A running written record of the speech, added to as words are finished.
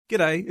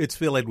G'day, it's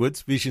Phil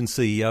Edwards, Vision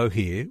CEO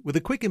here, with a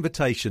quick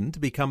invitation to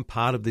become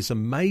part of this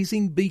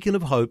amazing beacon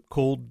of hope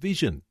called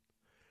Vision.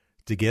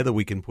 Together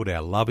we can put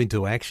our love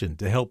into action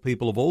to help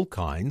people of all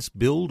kinds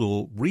build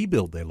or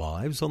rebuild their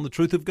lives on the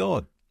truth of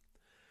God.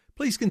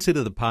 Please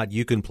consider the part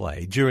you can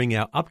play during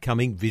our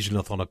upcoming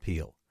Visionathon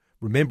appeal,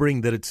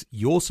 remembering that it's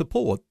your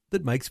support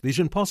that makes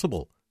Vision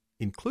possible,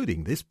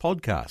 including this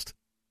podcast.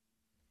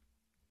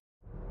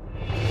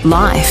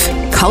 Life,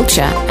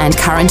 culture and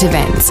current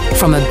events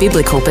from a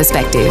biblical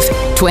perspective.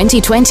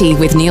 2020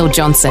 with Neil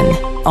Johnson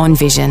on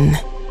Vision.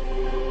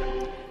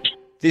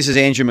 This is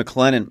Andrew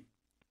McLennan.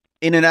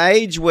 In an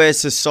age where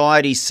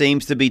society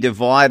seems to be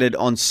divided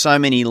on so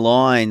many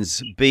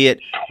lines, be it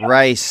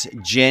race,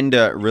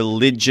 gender,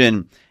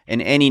 religion,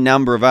 and any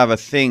number of other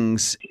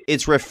things,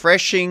 it's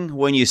refreshing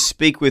when you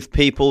speak with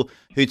people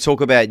who talk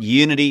about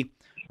unity,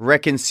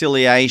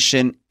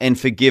 reconciliation, and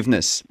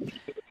forgiveness.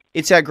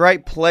 It's our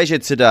great pleasure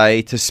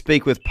today to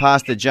speak with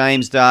Pastor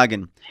James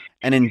Dargin,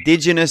 an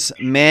Indigenous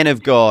man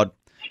of God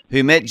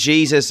who met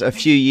Jesus a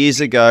few years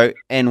ago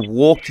and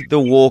walked the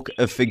walk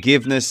of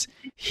forgiveness,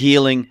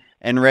 healing,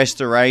 and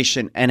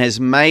restoration, and has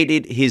made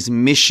it his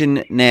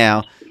mission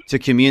now to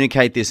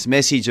communicate this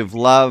message of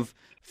love,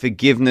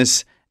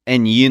 forgiveness,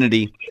 and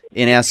unity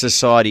in our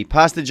society.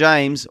 Pastor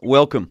James,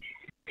 welcome.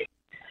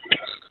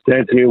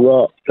 Thank you.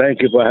 Well,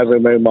 thank you for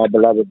having me, my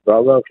beloved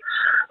brother,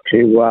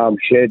 to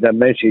share the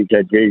message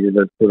that Jesus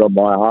has put on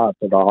my heart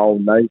for the whole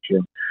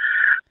nation,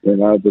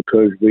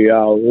 because we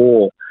are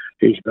all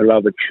his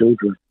beloved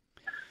children.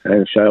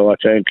 And so I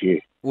thank you.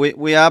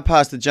 We are,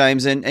 Pastor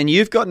James, and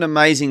you've got an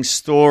amazing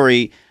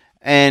story,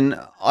 and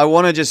I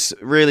want to just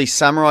really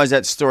summarize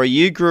that story.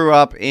 You grew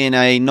up in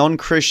a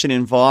non-Christian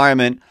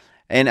environment,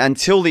 and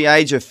until the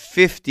age of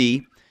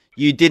 50,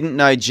 you didn't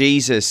know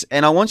Jesus.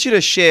 And I want you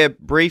to share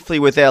briefly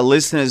with our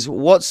listeners,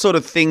 what sort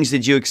of things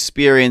did you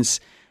experience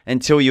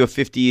until you were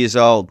 50 years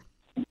old?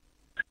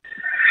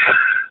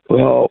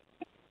 Well,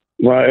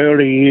 my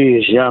early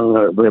years,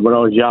 when I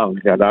was young,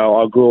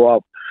 I grew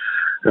up.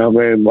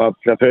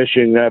 The first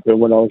thing that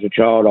happened when I was a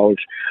child,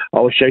 I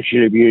was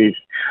sexually abused.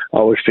 I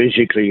was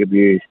physically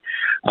abused.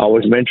 I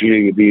was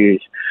mentally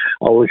abused.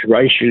 I was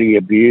racially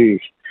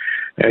abused.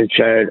 And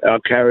so I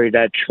carried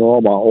that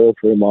trauma all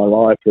through my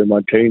life, through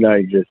my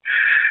teenagers'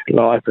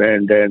 life,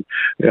 and then,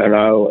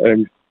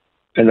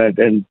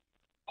 and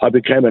I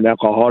became an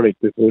alcoholic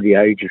before the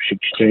age of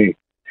 16,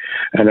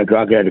 and a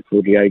drug addict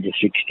before the age of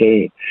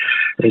 16.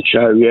 And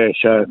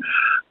so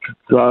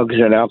drugs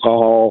and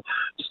alcohol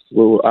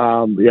will,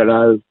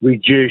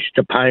 reduce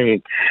the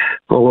pain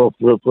for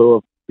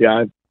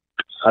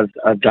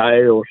a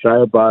day or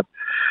so. But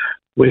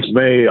with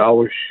me, I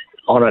was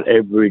on it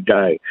every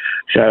day.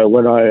 So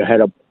when I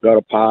got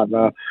a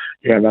partner,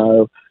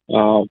 so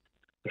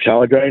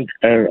I drank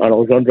and I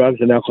was on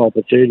drugs and alcohol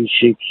for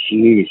 36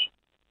 years,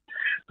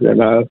 and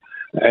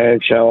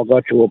so I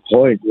got to a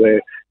point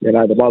where,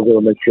 the mother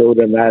of my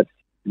children had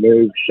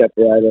moved,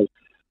 separated.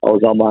 I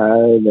was on my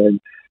own, and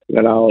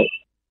I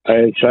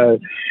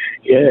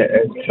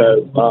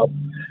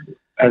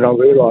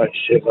realised,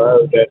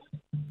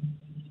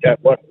 that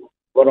what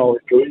I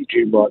was doing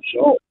to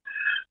myself,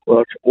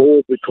 well, it's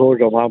all because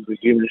of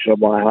unforgiveness of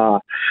my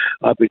heart.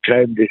 I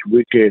became this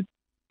wicked,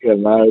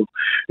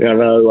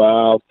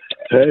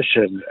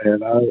 person,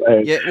 And I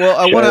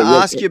want to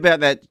ask you about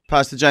that,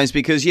 Pastor James,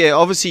 because,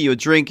 obviously you're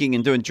drinking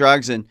and doing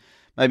drugs and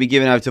maybe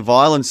giving over to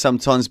violence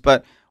sometimes,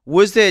 but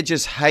was there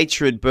just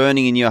hatred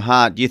burning in your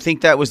heart? Do you think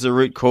that was the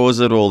root cause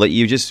of it all, that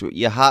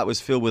your heart was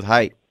filled with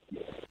hate?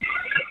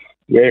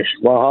 Yes,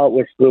 my heart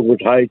was filled with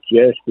hate,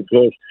 yes,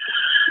 because,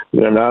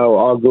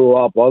 I grew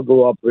up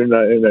in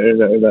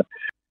a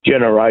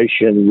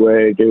generation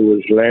where there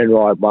was land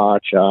right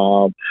march.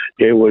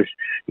 There was,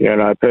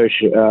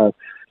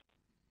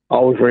 I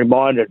was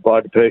reminded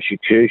by the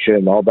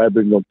persecution of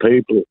Aboriginal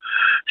people.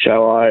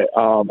 So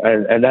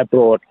and that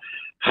brought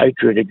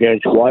hatred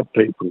against white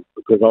people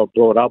because I was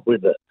brought up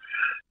with it.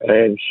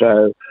 And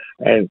so,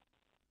 and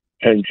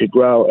to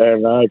grow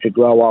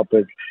up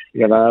as,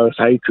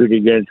 hatred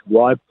against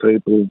white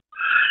people,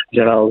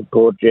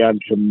 brought down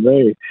to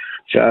me.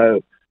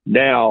 So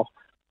now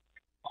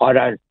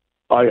it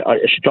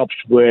stops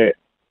where,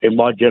 in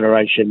my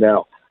generation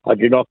now, I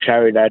do not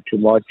carry that to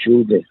my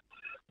children,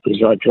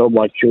 because I tell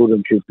my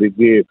children to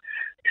forgive,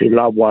 to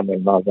love one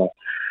another,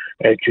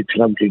 and to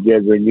come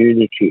together in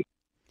unity.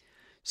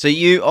 So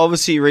you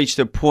obviously reached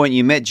a point,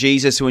 you met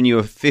Jesus when you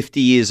were 50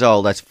 years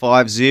old, that's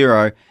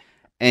 50,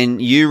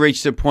 and you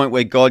reached a point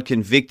where God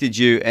convicted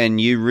you and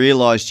you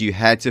realised you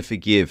had to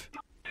forgive.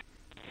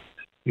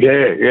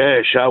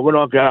 Yeah. So when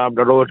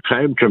the Lord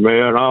came to me,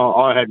 and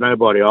I had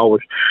nobody. I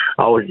was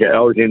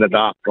in a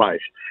dark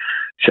place.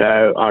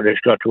 So I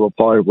just got to a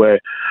point where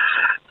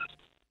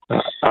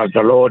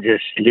the Lord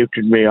just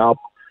lifted me up.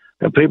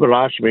 And people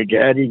asked me,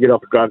 "How do you get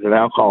off drugs and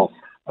alcohol?"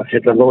 I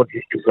said, "The Lord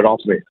just took it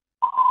off me."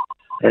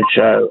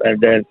 And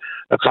then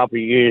a couple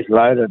of years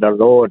later, the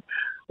Lord,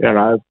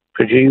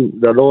 because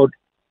the Lord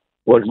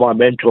was my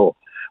mentor.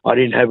 I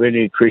didn't have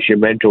any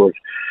Christian mentors.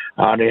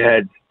 I only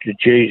had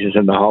Jesus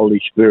and the Holy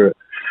Spirit.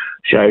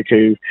 So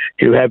to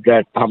have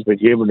that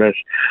unforgiveness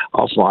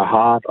off my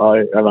heart,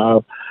 I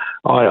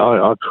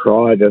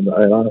cried and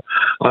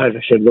I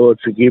said, Lord,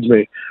 forgive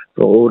me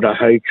for all the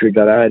hatred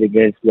that I had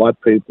against white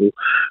people,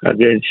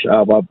 against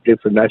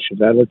different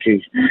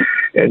nationalities.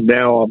 And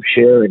now I'm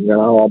sharing,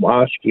 I'm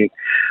asking,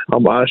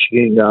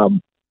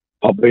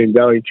 I've been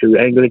going to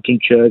Anglican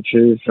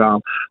churches.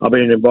 I've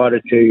been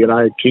invited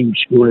to, King's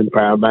School in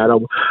Parramatta,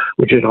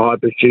 which is a high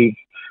prestigious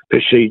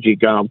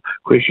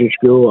Christian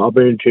school. I've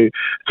been to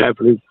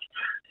Catholic,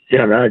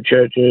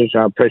 churches,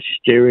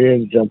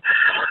 Presbyterians.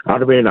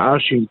 I've been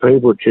asking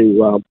people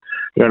to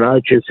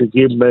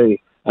forgive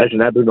me as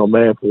an Aboriginal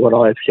man for what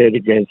I have said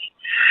against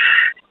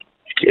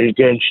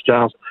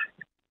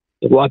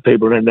the white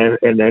people and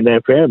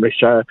their families.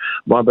 So,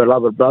 my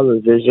beloved brothers,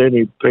 if there's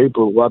any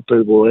people, white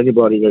people,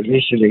 anybody that's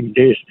listening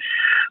to this,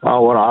 I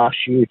want to ask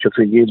you to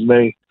forgive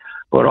me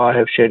what I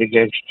have said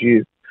against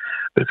you,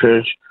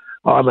 because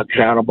I'm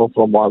accountable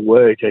for my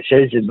words. It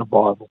says in the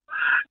Bible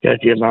that,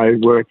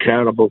 we're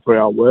accountable for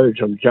our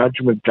words on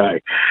Judgment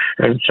Day.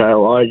 And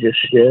so I just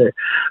share,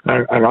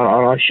 and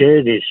I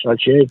share this. I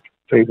share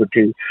people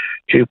to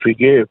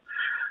forgive,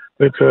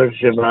 because,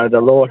 the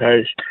Lord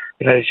has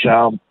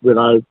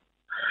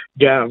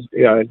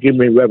give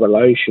me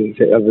revelations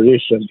of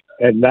this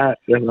and that,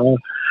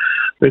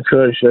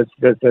 because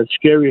the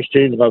scariest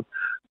thing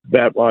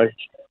about my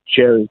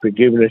sharing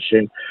forgiveness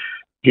and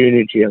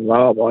unity and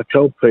love, I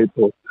tell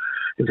people,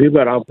 if you've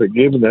got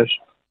unforgiveness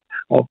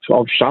of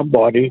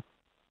somebody,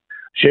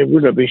 so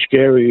wouldn't it be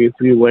scary if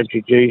you went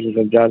to Jesus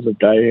on Judgment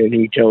Day and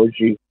he tells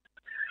you,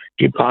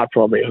 depart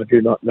from me, I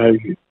do not know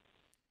you,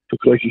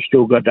 because you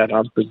still got that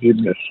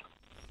unforgiveness.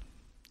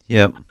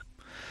 Yep.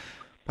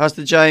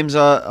 Pastor James,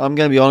 I'm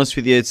going to be honest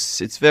with you.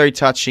 It's very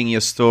touching,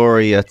 your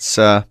story.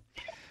 I'm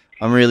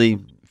really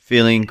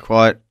feeling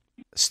quite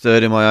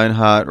stirred in my own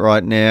heart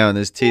right now, and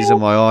there's tears in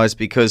my eyes,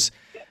 because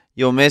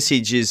your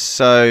message is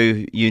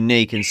so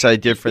unique and so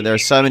different. There are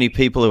so many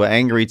people who are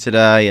angry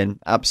today and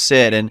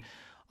upset, and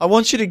I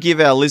want you to give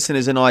our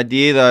listeners an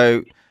idea,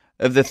 though,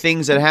 of the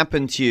things that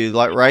happened to you,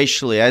 like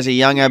racially, as a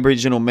young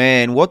Aboriginal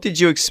man. What did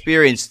you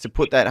experience to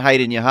put that hate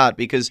in your heart?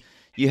 Because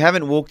you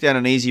haven't walked down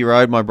an easy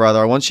road, my brother.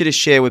 I want you to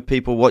share with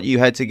people what you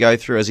had to go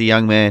through as a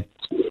young man.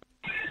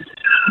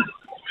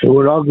 So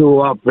when I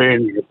grew up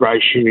being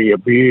racially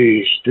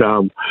abused,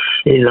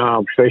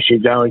 especially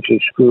going to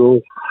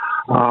school,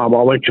 I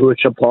went to a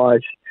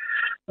supplies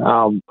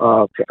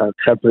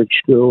Catholic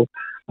school.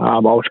 I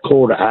was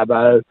called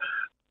Abo,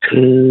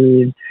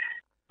 coon,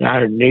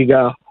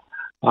 nigger,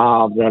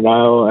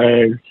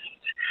 and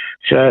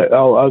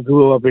so I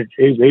grew up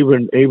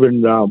even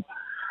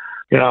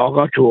I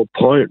got to a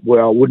point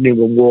where I wouldn't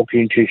even walk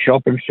into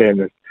shopping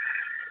centres,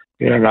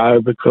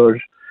 because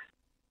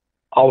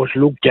I was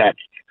looked at,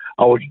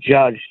 I was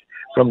judged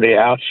from the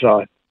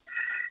outside.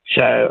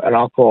 So, and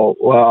I thought,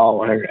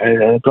 wow, and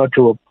it got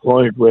to a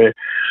point where,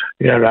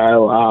 and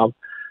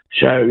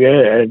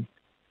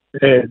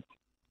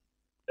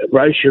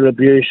racial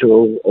abuse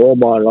all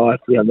my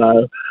life,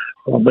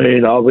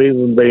 I've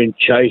even been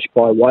chased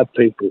by white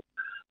people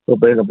for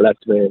being a black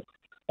man.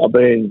 I've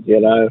been,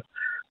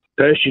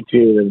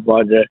 persecuted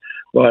by the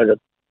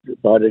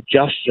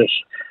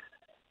justice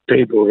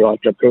people,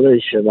 like the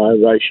police,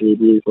 racially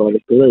abused by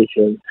the police,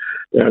 and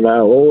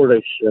all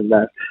this and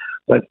that.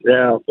 But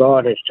now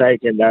God has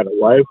taken that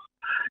away,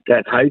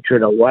 that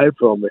hatred away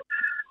from me.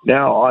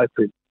 Now I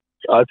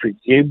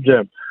forgive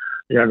them.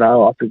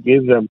 I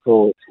forgive them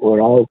for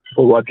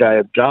what they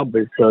have done,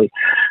 because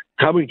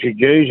coming to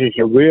Jesus,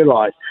 you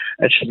realise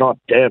it's not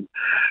them,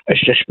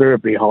 it's the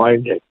Spirit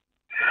behind it.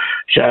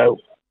 So,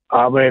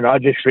 I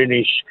just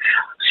finished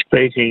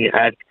speaking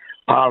at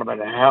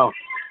Parliament House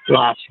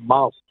last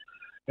month,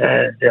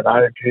 and to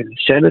the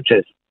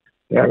senators,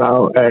 and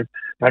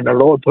the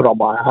Lord put on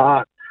my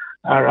heart,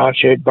 and I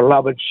said,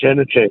 beloved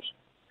senators,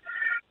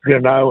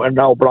 and they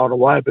were blown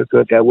away,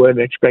 because they weren't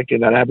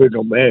expecting an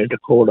Aboriginal man to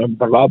call them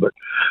beloved,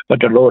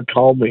 but the Lord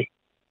told me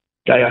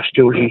they are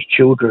still His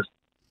children.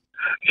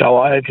 So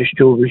I had to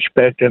still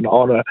respect and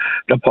honour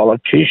the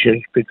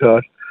politicians,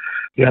 because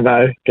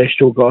they're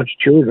still God's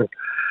children.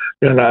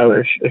 It's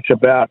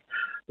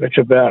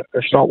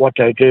not what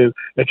they do,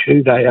 it's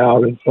who they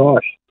are in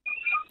Christ.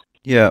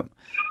 Yeah.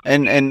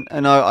 And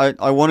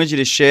I wanted you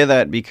to share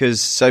that,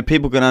 because so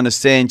people can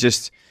understand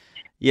just,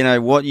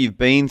 what you've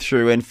been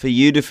through, and for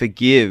you to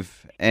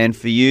forgive and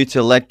for you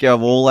to let go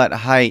of all that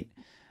hate.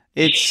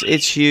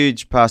 It's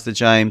huge, Pastor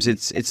James.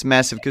 It's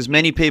massive, because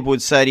many people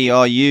would say to you,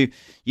 oh, you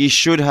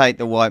should hate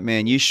the white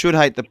man, you should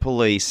hate the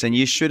police, and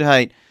you should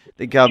hate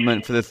the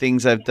government for the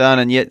things they've done,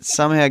 and yet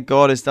somehow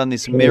God has done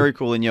this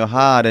miracle in your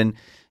heart, and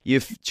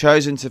you've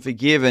chosen to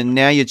forgive, and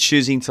now you're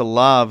choosing to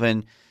love,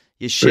 and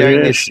you're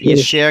sharing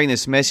sharing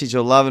this message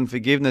of love and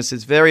forgiveness.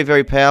 It's very,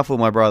 very powerful,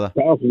 my brother.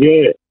 Oh,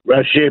 yeah,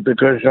 that's it,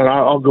 because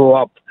I grew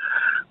up,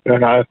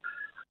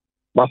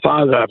 my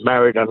father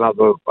married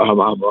another,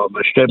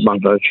 my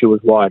stepmother, she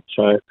was white,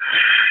 so,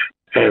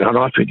 and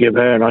I forgive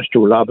her, and I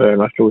still love her,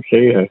 and I still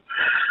see her.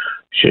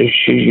 She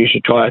used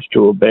to tie us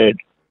to a bed,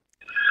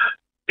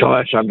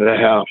 tie us under the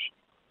house,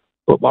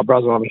 put my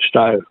brother on a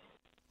stove.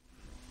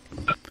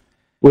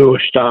 We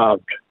were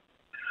starved.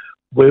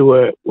 We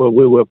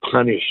were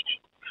punished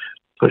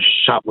for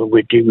something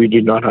we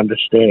did not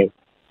understand.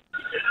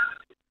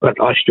 But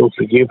I still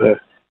forgive her.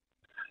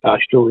 I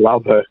still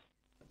love her.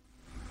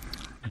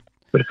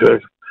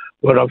 Because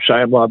what I'm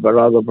saying, my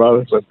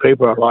brothers, when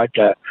people are like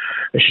that,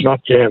 it's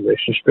not them,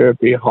 it's the spirit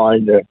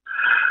behind them.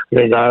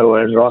 You know,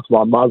 and like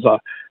my mother,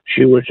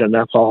 she was an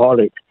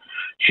alcoholic.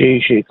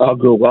 I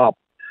grew up.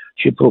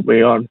 She put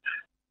me on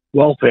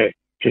welfare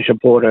to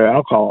support her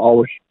alcohol. I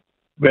was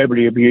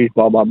verbally abused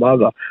by my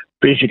mother,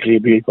 physically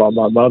abused by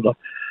my mother.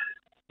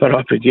 But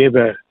I forgive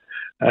her,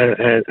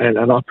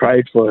 and I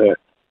prayed for her.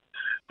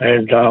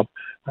 And my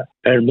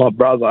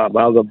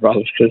other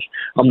brothers, because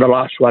I'm the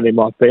last one in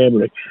my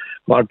family.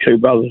 My two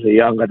brothers are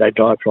younger, they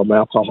died from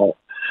alcohol.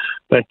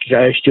 But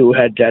they still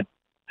had that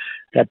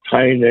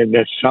pain and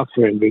that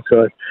suffering,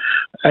 because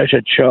as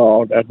a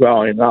child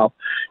growing up,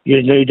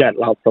 you need that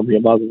love from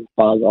your mother and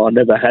father. I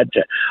never had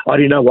that. I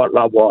didn't know what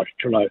love was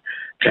till I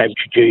came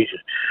to Jesus.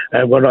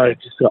 And when I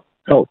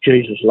felt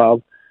Jesus'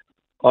 love,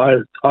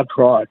 I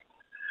cried.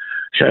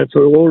 So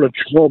through all the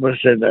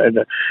traumas and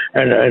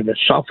the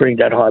suffering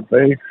that I've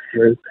been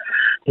through,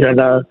 you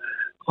know,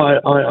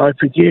 I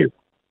forgive.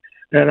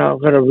 And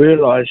I've got to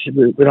realise,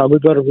 we've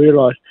got to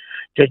realise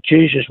that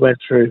Jesus went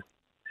through,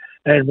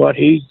 and what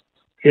he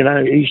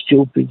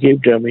still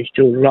forgave them, he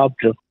still loved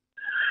them.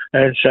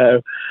 And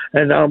so,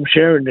 and I'm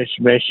sharing this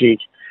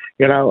message,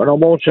 you know, and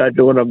I'm also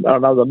doing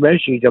another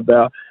message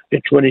about the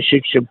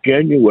 26th of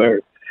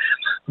January,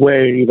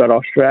 where you got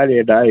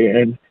Australia Day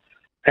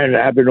and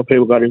Aboriginal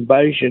people got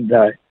Invasion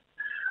Day.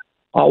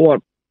 I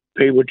want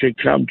people to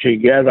come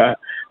together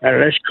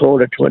and let's call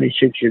the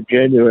 26th of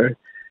January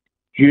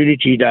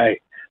Unity Day,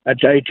 a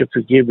day to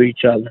forgive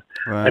each other,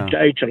 Wow. a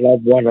day to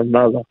love one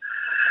another,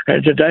 and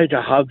it's a day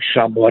to hug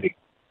somebody.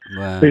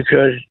 Wow.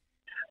 Because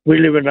we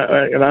live in,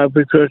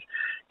 because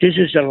this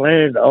is the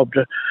land of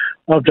the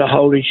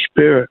Holy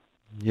Spirit.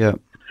 Yeah.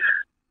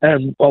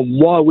 And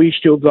why we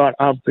still got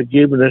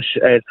unforgiveness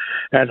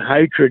and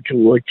hatred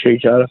towards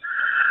each other,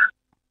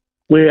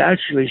 we're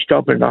actually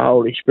stopping the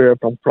Holy Spirit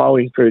from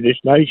flowing through this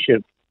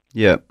nation.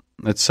 Yeah,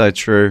 that's so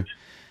true.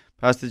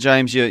 Pastor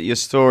James, your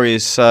story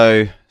is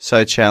so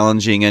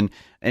challenging.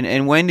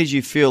 And when did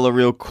you feel a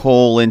real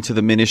call into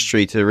the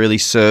ministry to really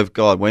serve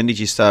God? When did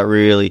you start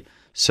really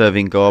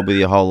serving God with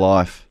your whole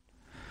life?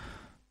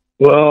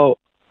 Well,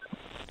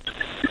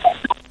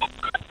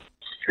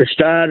 it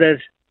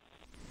started.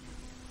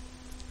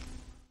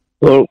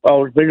 Well, I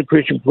was been a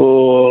Christian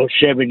for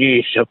 7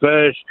 years. The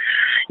first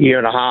year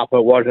and a half, I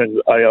was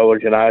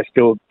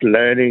still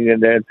learning,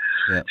 and then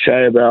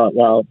say about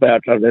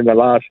in the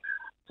last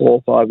 4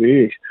 or 5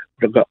 years,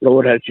 the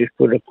Lord has just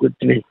put a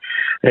quickening,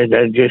 and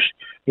then just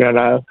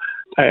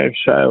and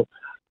so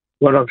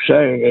what I'm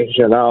saying is,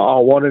 I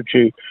wanted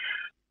to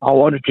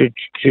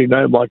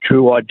know my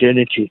true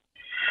identity,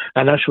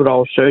 and that's what I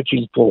was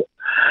searching for.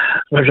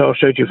 I was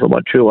searching for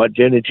my true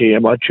identity,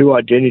 and my true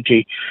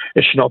identity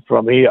is not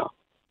from here.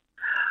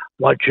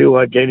 My true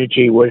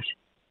identity was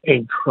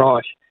in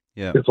Christ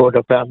before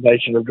the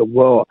foundation of the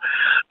world.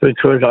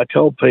 Because I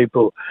tell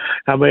people,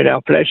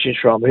 our flesh is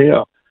from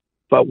here,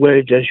 but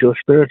where does your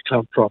spirit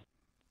come from?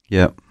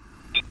 Yeah.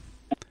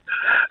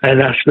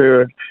 And our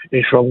spirit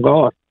is from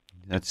God.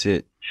 That's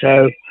it.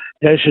 So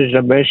this is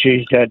a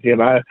message that,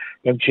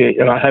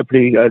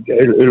 hopefully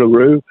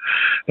Uluru,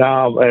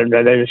 and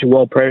there's a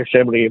World Prayer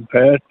Assembly in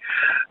Perth,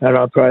 and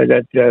I pray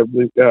that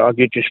I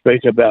get to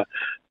speak about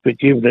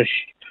forgiveness,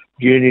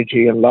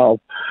 unity and love,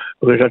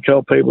 because I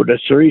tell people the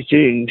three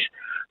things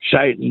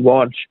Satan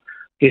wants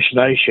this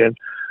nation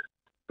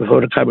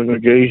before the coming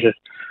of Jesus.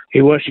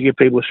 He wants to get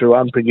people through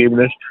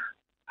unforgiveness,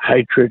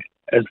 hatred,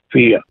 and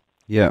fear.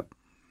 Yeah.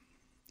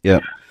 Yeah.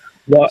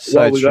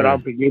 While we got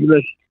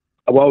unforgiveness,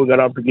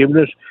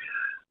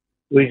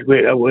 we're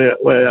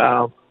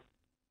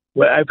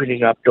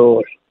opening up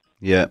doors.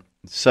 Yeah,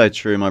 so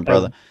true, my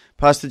brother.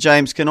 Pastor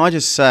James, can I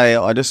just say,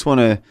 I just want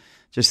to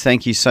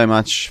thank you so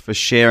much for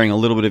sharing a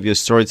little bit of your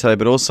story today,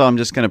 but also I'm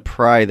just going to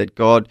pray that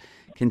God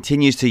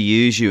continues to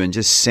use you and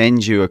just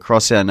send you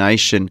across our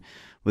nation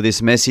with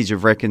this message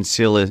of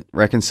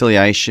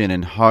reconciliation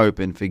and hope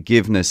and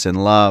forgiveness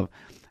and love.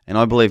 And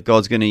I believe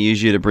God's going to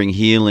use you to bring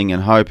healing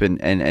and hope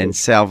and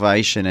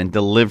salvation and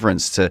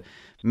deliverance to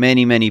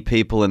many, many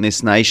people in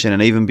this nation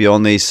and even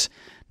beyond this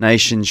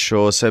nation's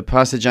shore. So,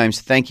 Pastor James,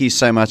 thank you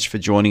so much for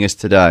joining us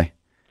today.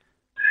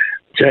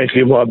 Thank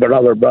you, my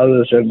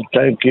brothers, and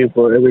thank you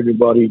for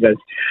everybody that's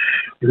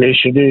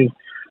listening,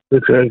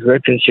 because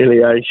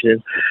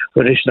reconciliation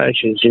for this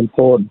nation is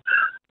important.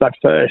 But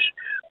first,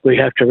 we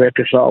have to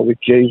reconcile with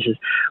Jesus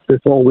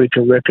before we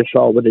can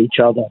reconcile with each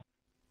other.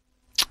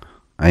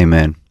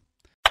 Amen.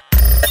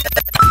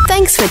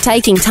 Thanks for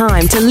taking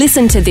time to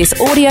listen to this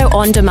audio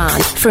on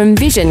demand from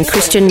Vision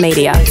Christian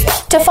Media.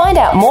 To find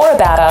out more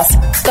about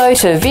us, go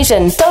to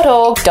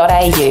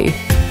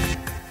vision.org.au.